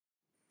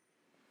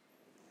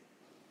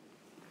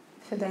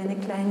Für deine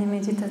kleine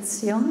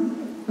Meditation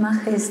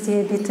mache es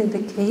dir bitte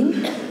bequem.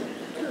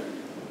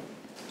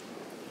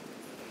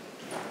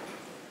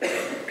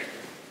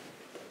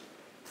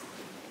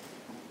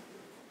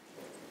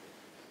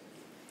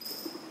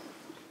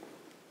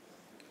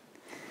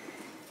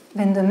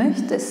 Wenn du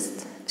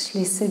möchtest,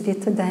 schließe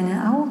bitte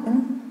deine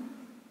Augen.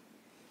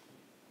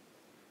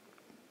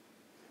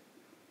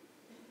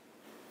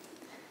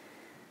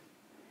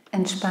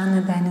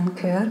 Entspanne deinen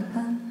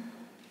Körper,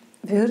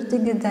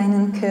 würdige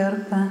deinen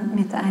Körper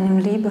mit einem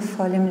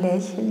liebevollen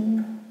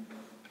Lächeln.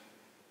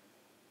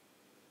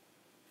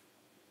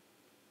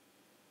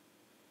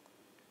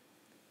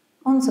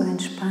 Und so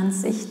entspannt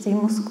sich die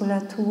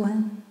Muskulatur.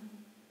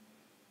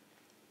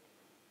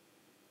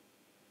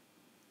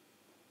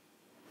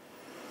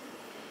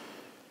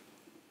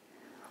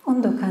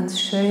 Und du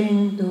kannst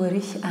schön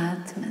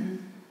durchatmen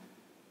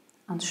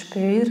und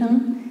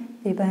spüren,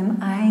 wie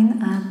beim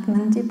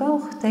Einatmen die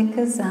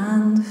Bauchdecke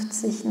sanft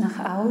sich nach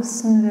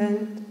außen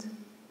wölbt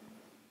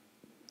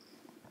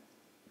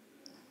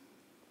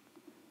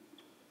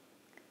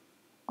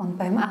und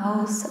beim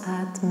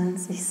Ausatmen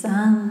sich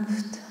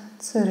sanft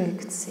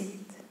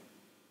zurückzieht.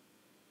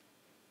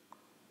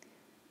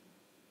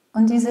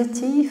 Und dieser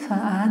tiefe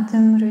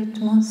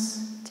Atemrhythmus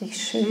dich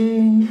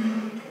schön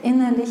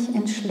innerlich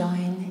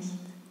entschleunigt.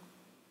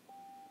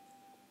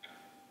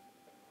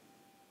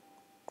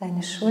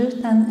 Deine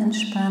Schultern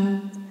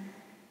entspannt,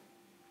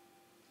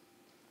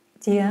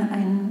 dir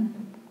ein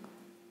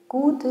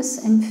gutes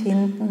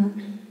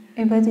Empfinden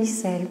über dich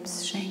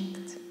selbst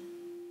schenkt.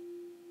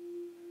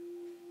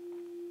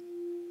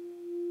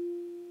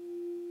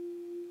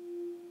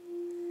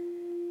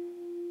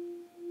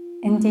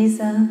 In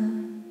dieser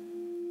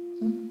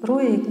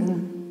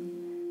ruhigen,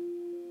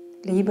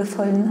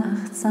 liebevollen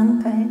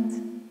Achtsamkeit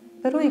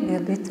beruhige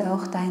bitte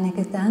auch deine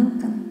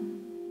Gedanken,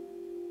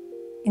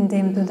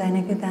 indem du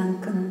deine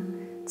Gedanken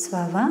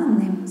zwar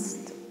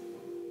wahrnimmst,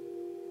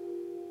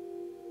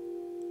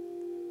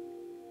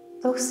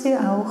 doch sie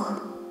auch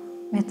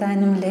mit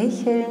einem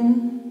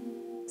Lächeln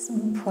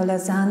voller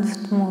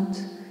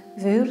Sanftmut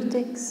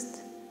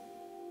würdigst,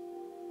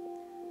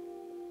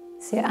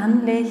 sie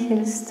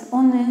anlächelst,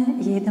 ohne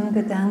jedem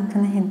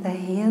Gedanken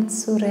hinterher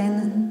zu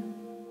rennen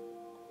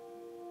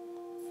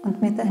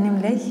und mit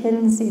einem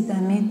Lächeln sie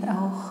damit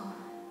auch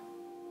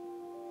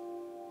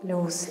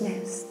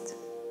loslässt.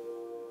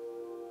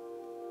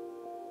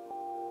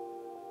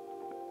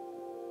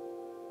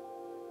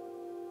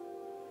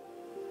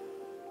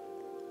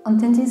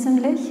 Und in diesem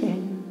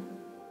Lächeln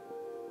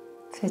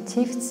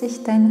vertieft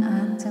sich dein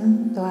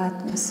Atem, du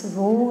atmest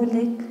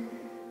wohlig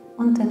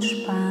und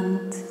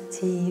entspannt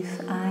tief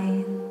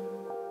ein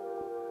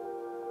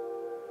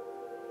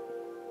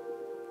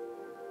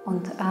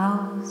und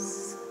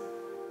aus,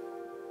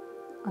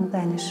 und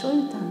deine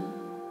Schultern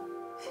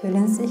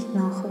fühlen sich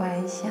noch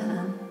weicher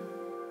an.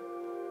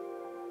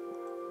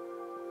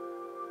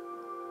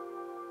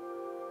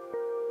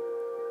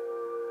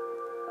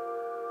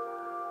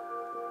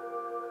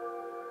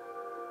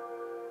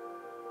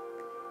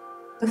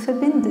 Du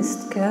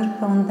verbindest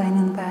Körper und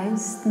deinen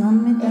Geist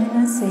nun mit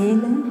deiner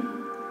Seele,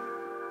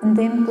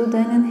 indem du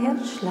deinen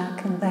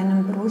Herzschlag in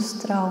deinem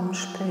Brustraum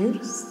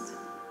spürst.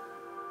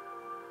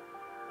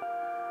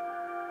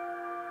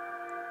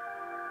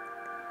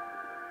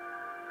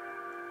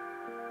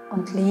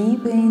 Und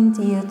Liebe in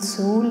dir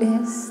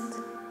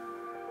zulässt,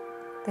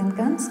 denn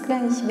ganz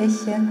gleich,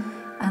 welche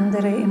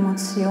andere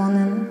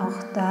Emotionen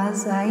auch da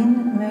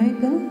sein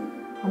mögen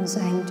und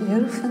sein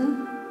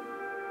dürfen,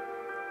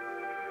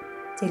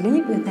 die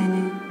Liebe,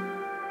 deine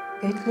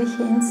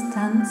göttliche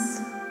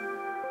Instanz,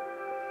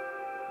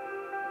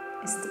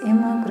 ist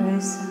immer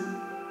größer,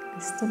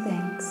 als du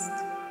denkst.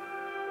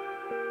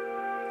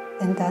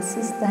 Denn das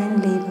ist dein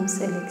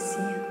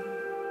Lebenselixier.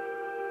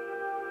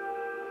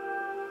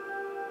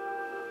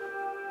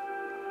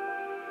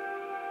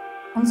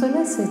 Und so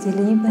lasse die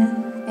Liebe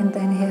in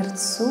dein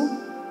Herz zu.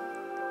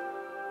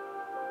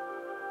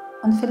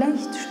 Und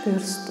vielleicht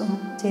spürst du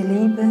die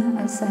Liebe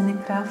als eine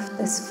Kraft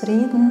des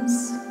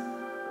Friedens,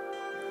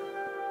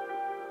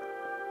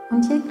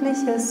 und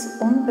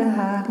jegliches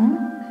Unbehagen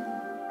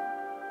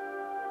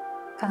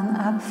kann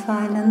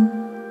abfallen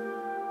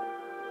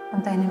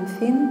und dein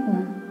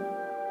Empfinden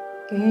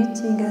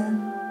gütiger,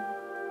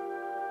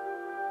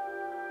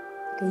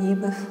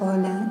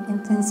 liebevoller,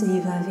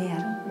 intensiver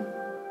werden.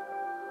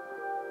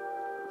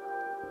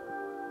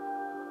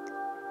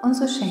 Und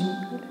so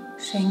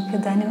schenke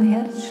deinem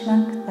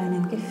Herzschlag,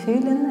 deinen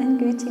Gefühlen ein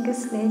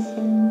gütiges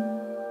Lächeln.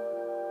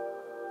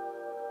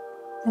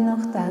 Denn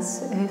auch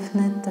das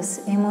öffnet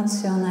das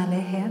emotionale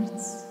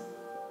Herz,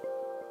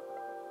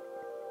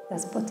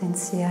 das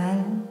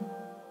Potenzial,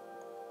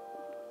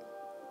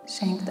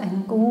 schenkt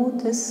ein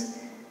gutes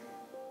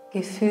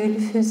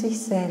Gefühl für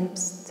sich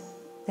selbst,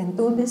 denn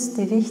du bist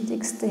die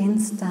wichtigste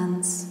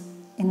Instanz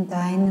in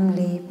deinem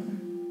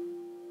Leben.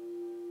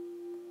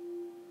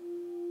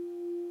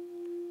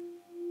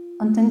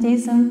 Und in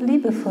diesem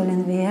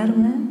liebevollen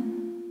Wärme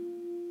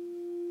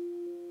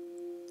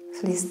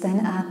fließt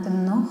dein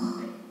Atem noch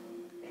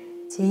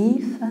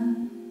tiefer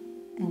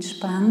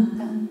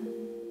entspannter.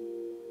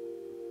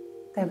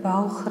 Der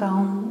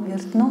Bauchraum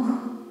wird noch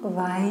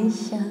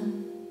weicher.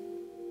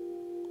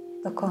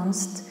 Du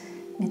kommst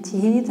mit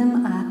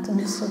jedem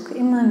Atemzug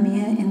immer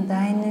mehr in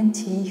deine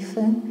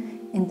Tiefe,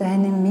 in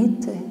deine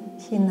Mitte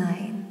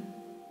hinein.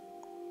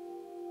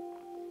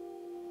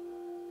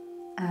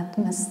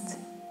 Atmest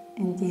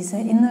in diese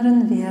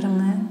inneren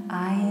Wärme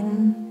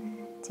ein,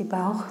 die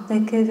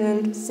Bauchdecke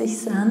wölbt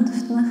sich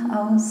sanft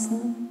nach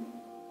außen.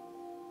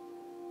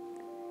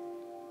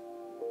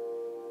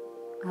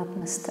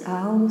 Atmest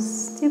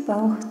aus, die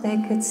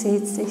Bauchdecke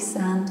zieht sich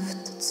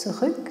sanft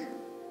zurück,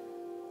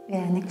 wie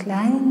eine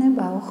kleine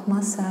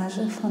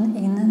Bauchmassage von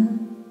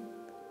innen,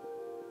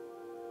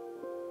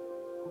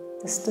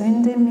 dass du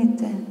in der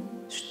Mitte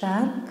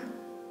stark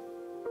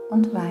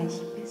und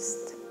weich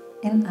bist,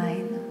 in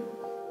einem.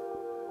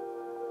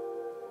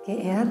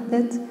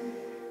 Geerdet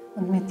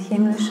und mit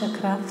himmlischer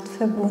Kraft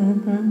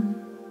verbunden,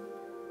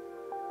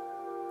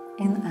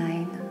 in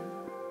einem.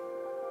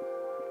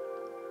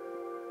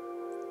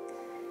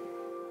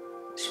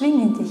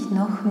 Schwinge dich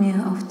noch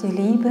mehr auf die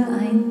Liebe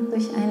ein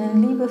durch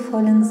einen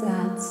liebevollen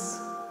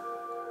Satz,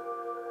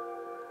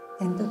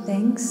 den du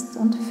denkst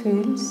und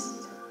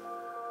fühlst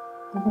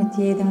und mit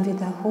jedem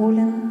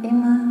Wiederholen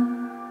immer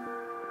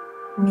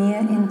mehr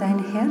in dein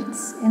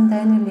Herz, in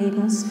deine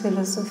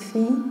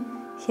Lebensphilosophie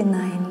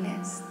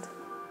hineinlässt.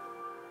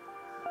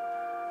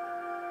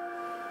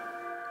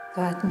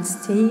 Du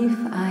atmest tief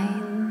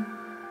ein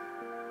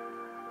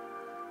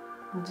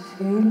und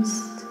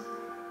fühlst,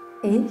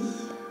 ich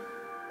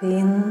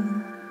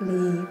bin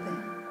Liebe.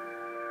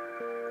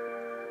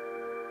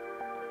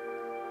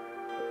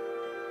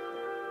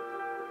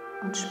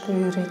 Und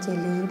spüre die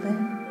Liebe,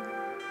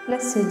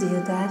 lasse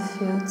dir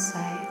dafür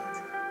Zeit.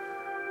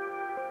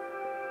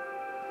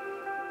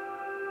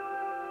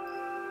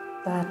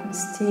 Du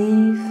atmest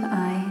tief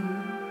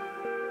ein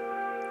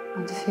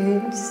und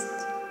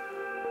fühlst,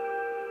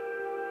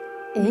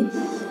 ich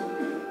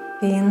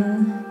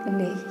bin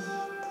Licht.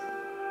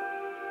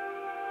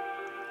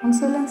 Und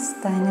so lass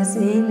deine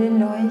Seele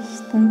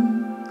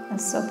leuchten,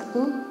 als ob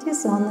du die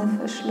Sonne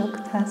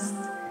verschluckt hast,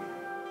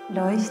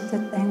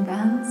 leuchtet dein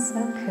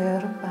ganzer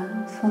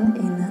Körper von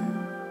innen.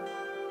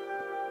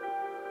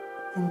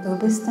 Denn du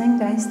bist ein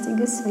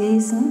geistiges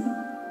Wesen,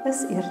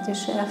 das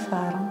irdische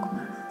Erfahrung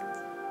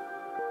macht.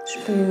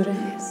 Spüre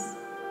es.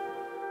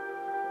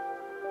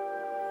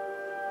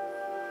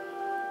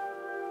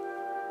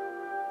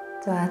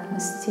 Du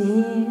atmest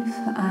tief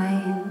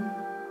ein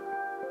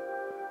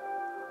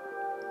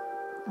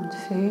und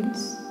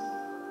fühlst,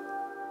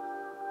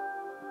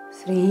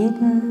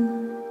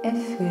 Frieden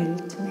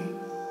erfüllt mich.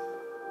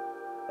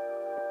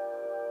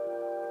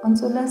 Und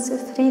so lasse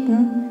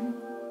Frieden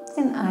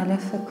in alle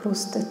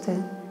verkrustete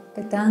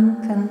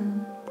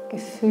Gedanken,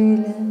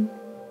 Gefühle,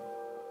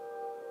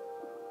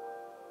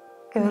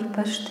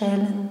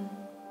 Körperstellen.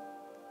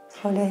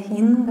 Voller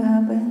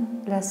Hingabe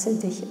lasse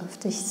dich auf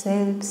dich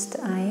selbst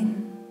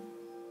ein,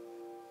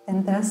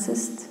 denn das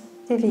ist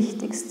die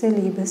wichtigste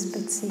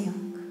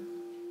Liebesbeziehung,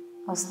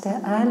 aus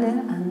der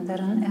alle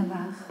anderen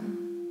erwachen.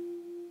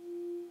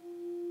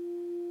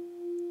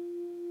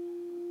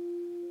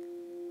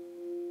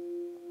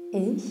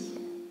 Ich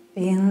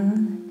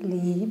bin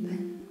Liebe.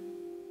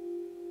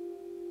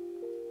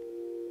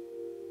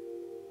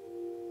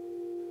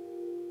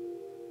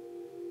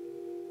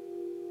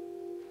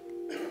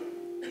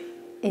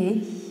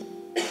 Ich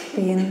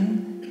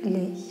bin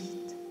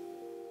Licht.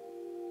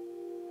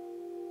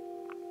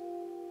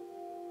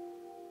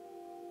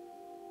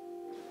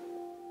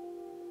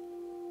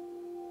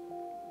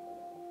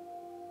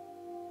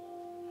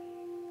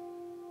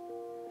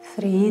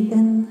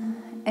 Frieden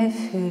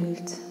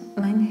erfüllt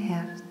mein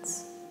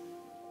Herz.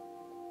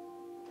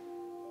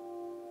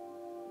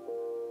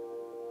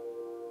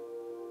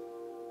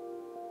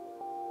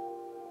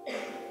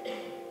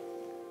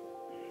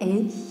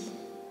 Ich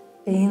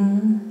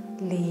bin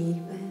Liebe.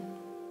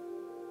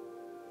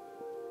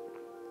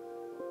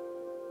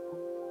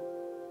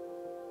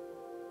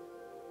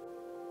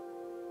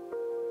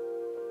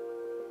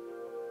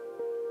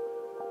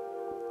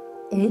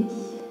 Ich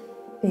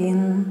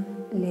bin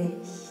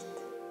Licht.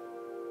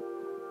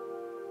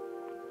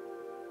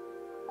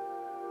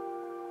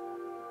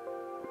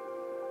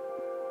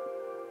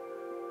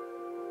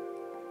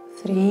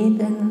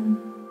 Frieden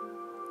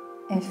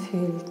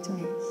erfüllt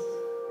mich.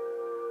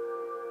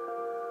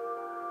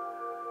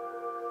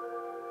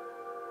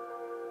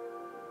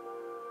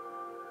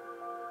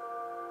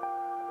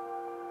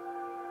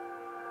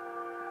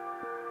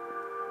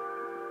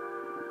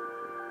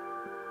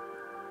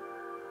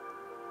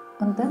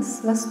 Und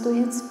das, was du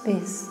jetzt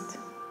bist,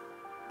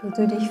 wie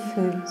du dich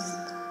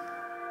fühlst,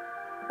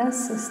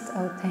 das ist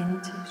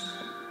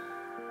authentisch.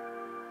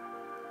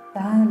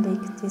 Da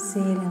liegt die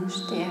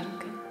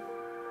Seelenstärke,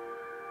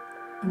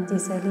 in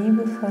dieser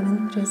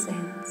liebevollen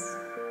Präsenz.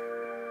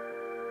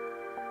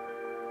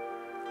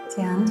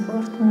 Die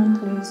Antworten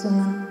und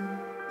Lösungen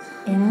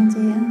in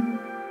dir,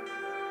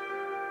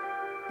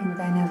 in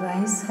deiner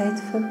Weisheit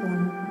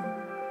verbunden.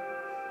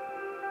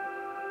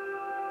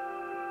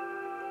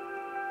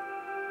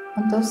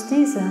 Und aus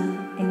dieser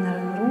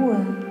inneren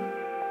Ruhe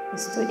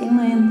bist du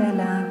immer in der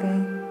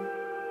Lage,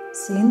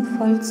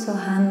 sinnvoll zu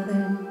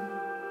handeln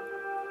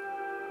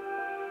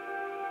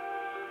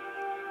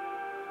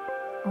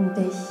und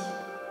dich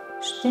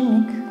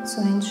stimmig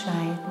zu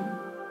entscheiden.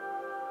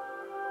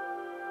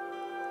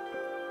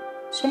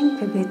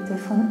 Schenke bitte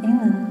von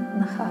innen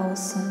nach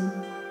außen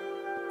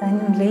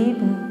deinem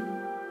Leben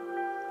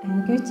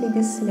ein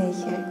gütiges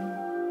Lächeln.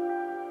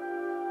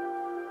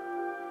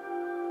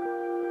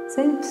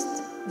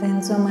 Selbst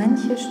wenn so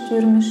manche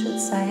stürmische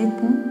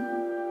Zeiten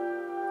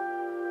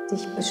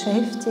dich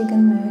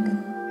beschäftigen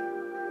mögen,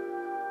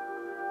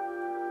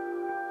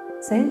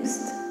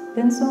 selbst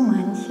wenn so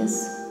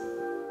manches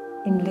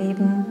im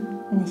Leben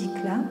nicht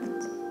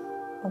klappt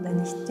oder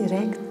nicht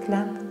direkt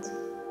klappt,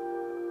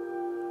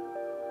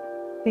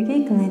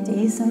 begegne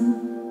diesem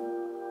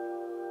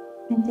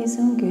mit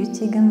diesem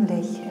gütigen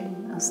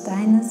Lächeln aus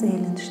deiner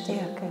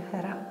Seelenstärke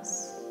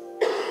heraus.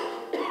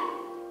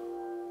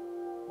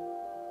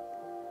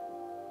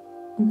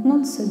 Und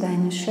nutze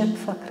deine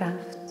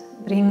Schöpferkraft,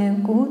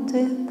 bringe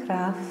gute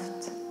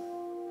Kraft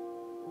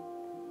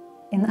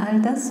in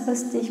all das,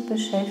 was dich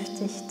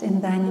beschäftigt,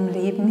 in deinem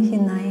Leben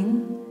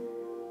hinein,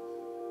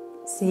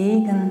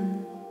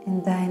 Segen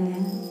in deine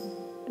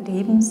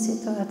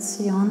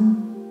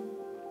Lebenssituation,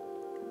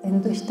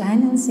 denn durch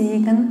deinen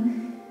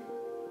Segen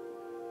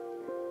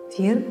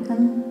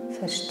wirken,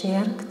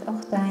 verstärkt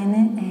auch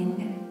deine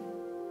Engel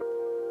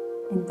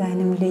in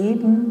deinem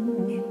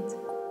Leben mit,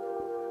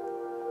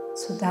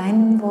 zu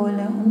deinem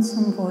Wohle und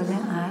zum Wohle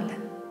aller.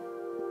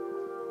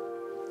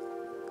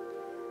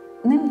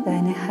 Nimm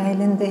deine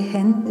heilende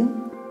Hände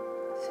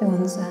für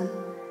unser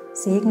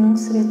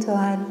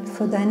Segnungsritual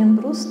vor deinem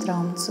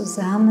Brustraum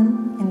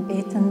zusammen in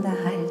betender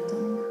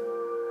Haltung.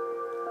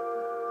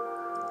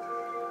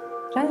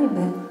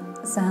 Reibe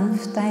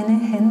sanft deine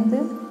Hände,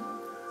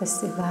 dass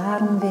sie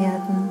warm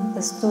werden,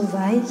 dass du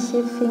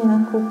weiche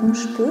Fingerkuppen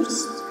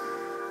spürst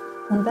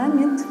und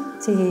damit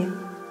die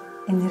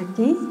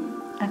Energie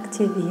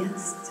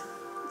aktivierst,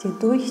 die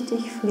durch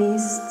dich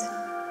fließt,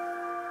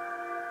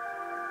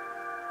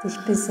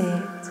 dich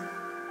beseelt.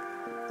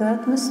 Du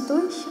atmest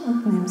durch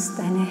und nimmst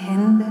deine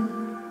Hände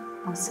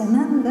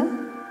auseinander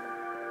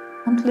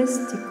und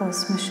lässt die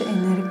kosmische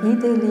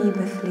Energie der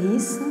Liebe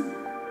fließen.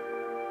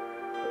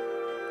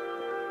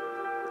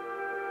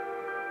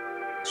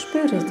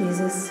 Spüre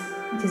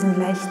diesen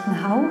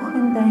leichten Hauch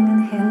in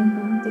deinen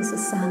Händen,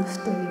 dieses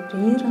sanfte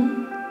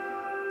Vibrieren,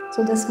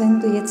 sodass, wenn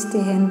du jetzt die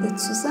Hände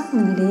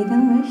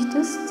zusammenlegen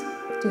möchtest,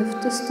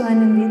 dürftest du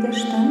einen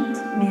Widerstand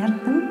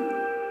merken.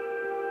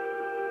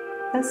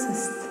 Das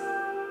ist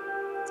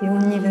die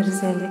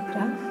universelle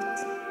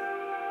Kraft,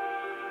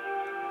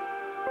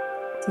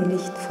 die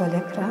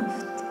lichtvolle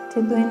Kraft,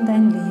 die du in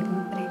dein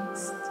Leben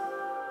bringst.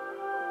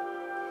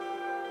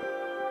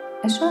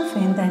 Erschaffe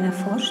in deiner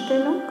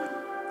Vorstellung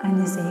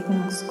eine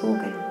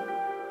Segnungskugel,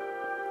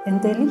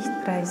 denn der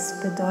Lichtkreis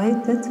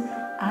bedeutet,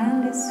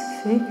 alles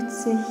fügt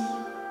sich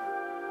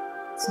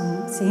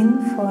zum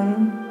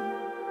Sinnvollen,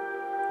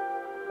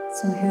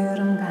 zum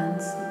höheren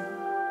Ganzen.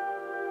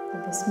 Du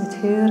bist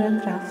mit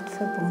höherer Kraft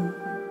verbunden.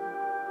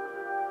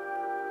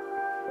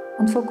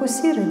 Und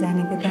fokussiere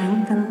deine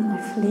Gedanken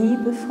auf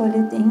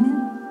liebevolle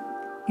Dinge,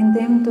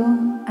 indem du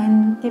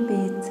ein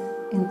Gebet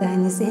in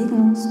deine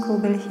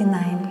Segnungskugel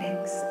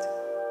hineinlegst.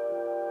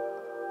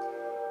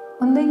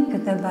 Und denke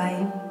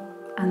dabei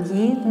an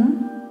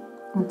jeden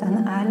und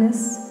an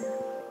alles,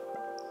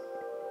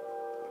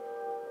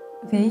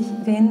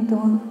 wen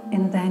du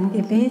in dein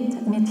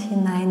Gebet mit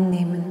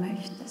hineinnehmen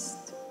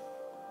möchtest.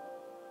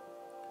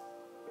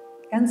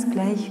 Ganz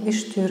gleich, wie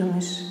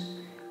stürmisch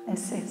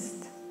es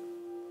ist.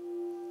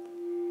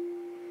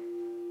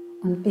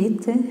 Und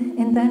bete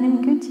in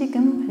deinem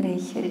gütigen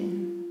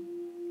Lächeln,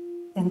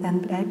 denn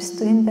dann bleibst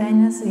du in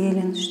deiner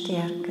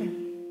Seelenstärke.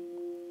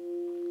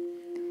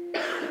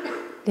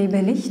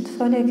 Liebe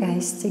lichtvolle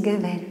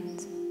geistige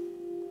Welt,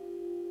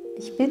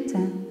 ich bitte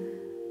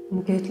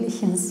um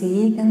göttlichen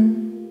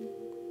Segen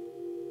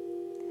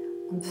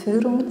und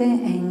Führung der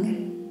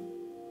Engel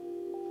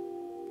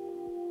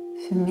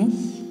für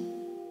mich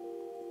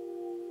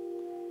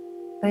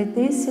bei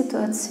der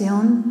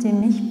Situation, die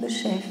mich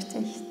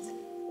beschäftigt.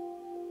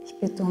 Ich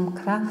bitte um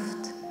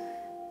Kraft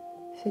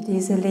für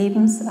diese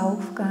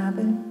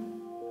Lebensaufgabe,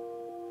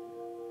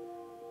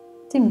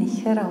 die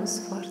mich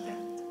herausfordert.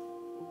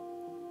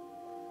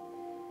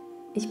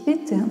 Ich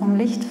bitte um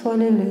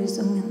lichtvolle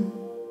Lösungen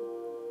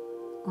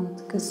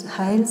und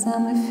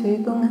heilsame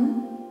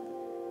Fügungen,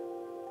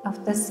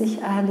 auf dass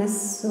sich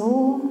alles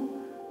so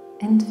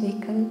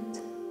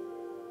entwickelt,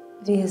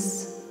 wie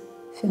es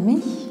für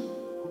mich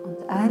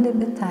und alle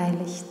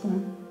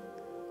Beteiligten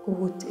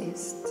gut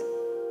ist.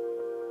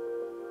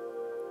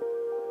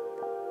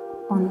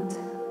 Und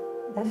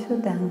dafür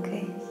danke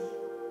ich.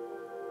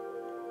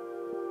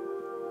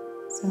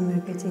 So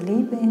möge die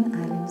Liebe in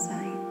allem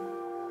sein.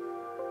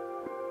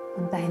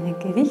 Und deine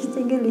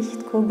gewichtige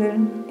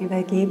Lichtkugel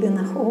übergebe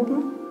nach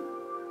oben,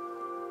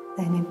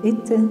 deine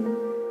Bitte,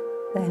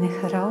 deine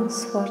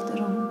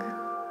Herausforderung,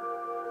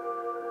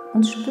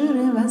 Und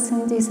spüre, was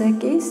in dieser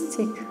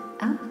Gestik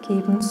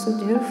abgeben zu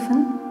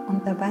dürfen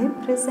und dabei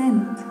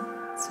präsent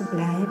zu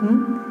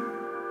bleiben,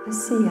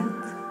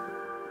 passiert.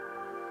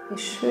 Wie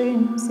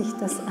schön sich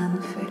das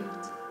anfühlt.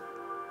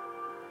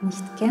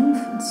 Nicht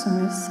kämpfen zu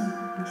müssen,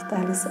 nicht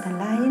alles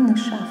alleine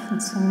schaffen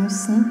zu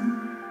müssen,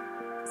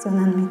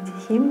 sondern mit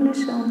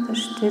himmlischer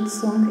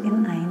Unterstützung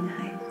in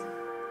Einheit.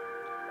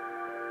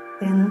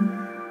 Denn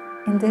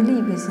in der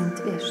Liebe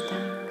sind wir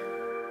stark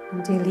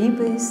und die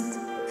Liebe ist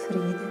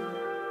Friede.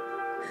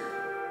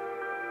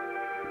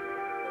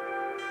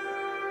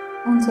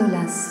 Und so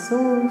lass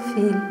so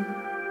viel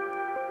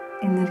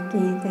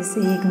Energie der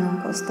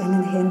Segnung aus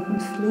deinen Händen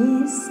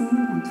fließen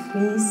und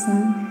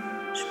fließen.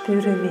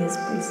 Spüre, wie es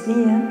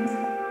pulsiert.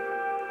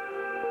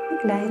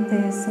 Begleite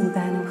es in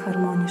deinem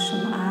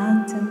harmonischen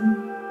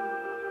Atem,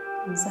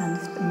 in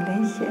sanftem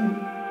Lächeln,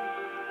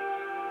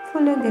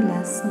 voller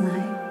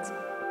Gelassenheit.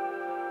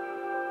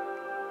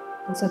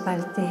 Und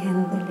sobald die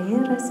Hände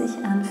leer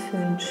sich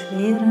anfühlen,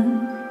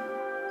 schwerer,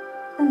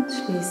 dann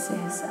schließe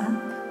es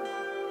ab.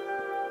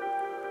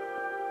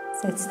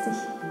 Setz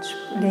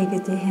dich,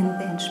 lege die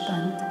Hände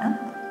entspannt ab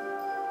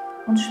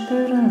und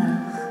spüre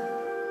nach.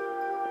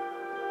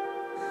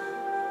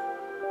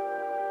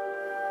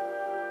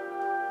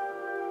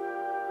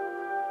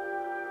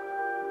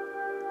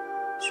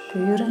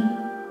 Spüren,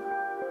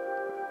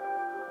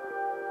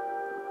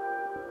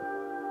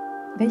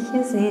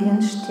 welche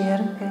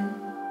Seelenstärke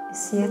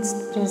ist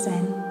jetzt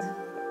präsent.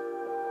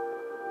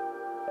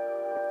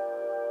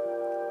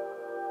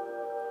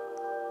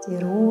 Die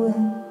Ruhe,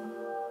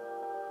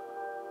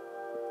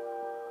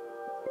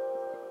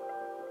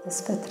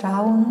 das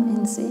Vertrauen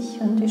in sich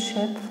und die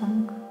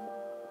Schöpfung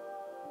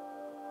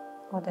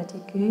oder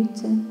die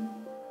Güte,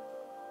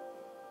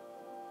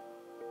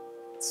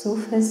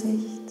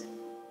 Zuversicht.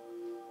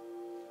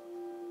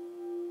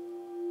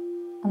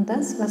 Und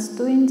das, was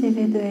du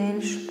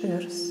individuell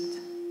spürst,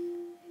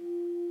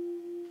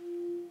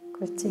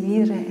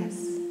 kultiviere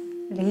es,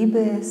 lebe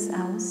es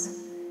aus,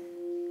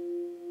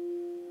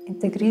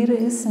 integriere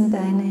es in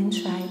deine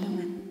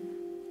Entscheidungen.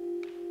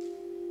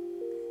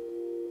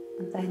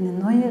 Und eine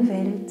neue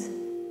Welt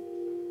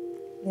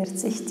wird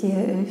sich dir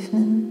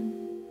öffnen.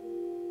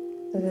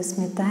 Du wirst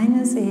mit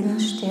deiner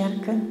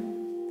Seelenstärke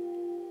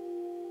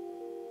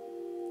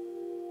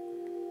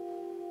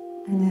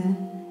eine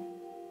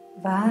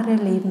wahre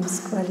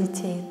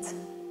Lebensqualität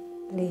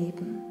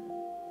leben.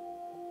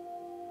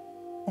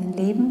 Dein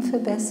Leben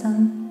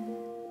verbessern,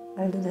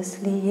 weil du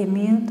je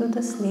mehr du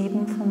das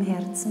Leben vom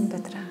Herzen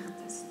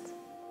betrachtest.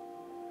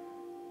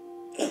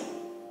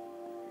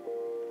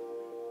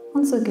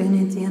 Und so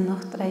gönne dir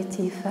noch 3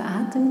 tiefe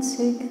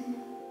Atemzüge.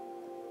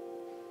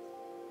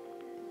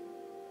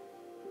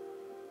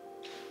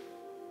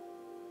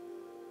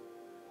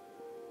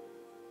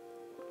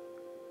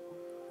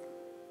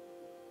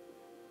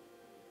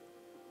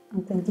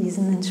 Und in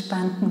diesen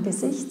entspannten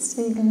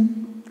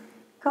Gesichtszügen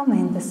komme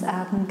in das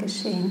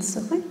Abendgeschehen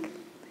zurück.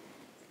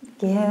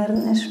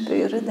 Gerne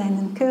spüre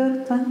deinen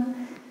Körper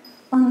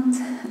und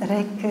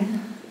recke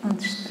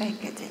und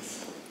strecke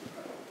dich.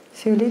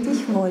 Fühle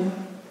dich wohl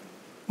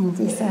in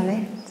dieser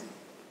Welt.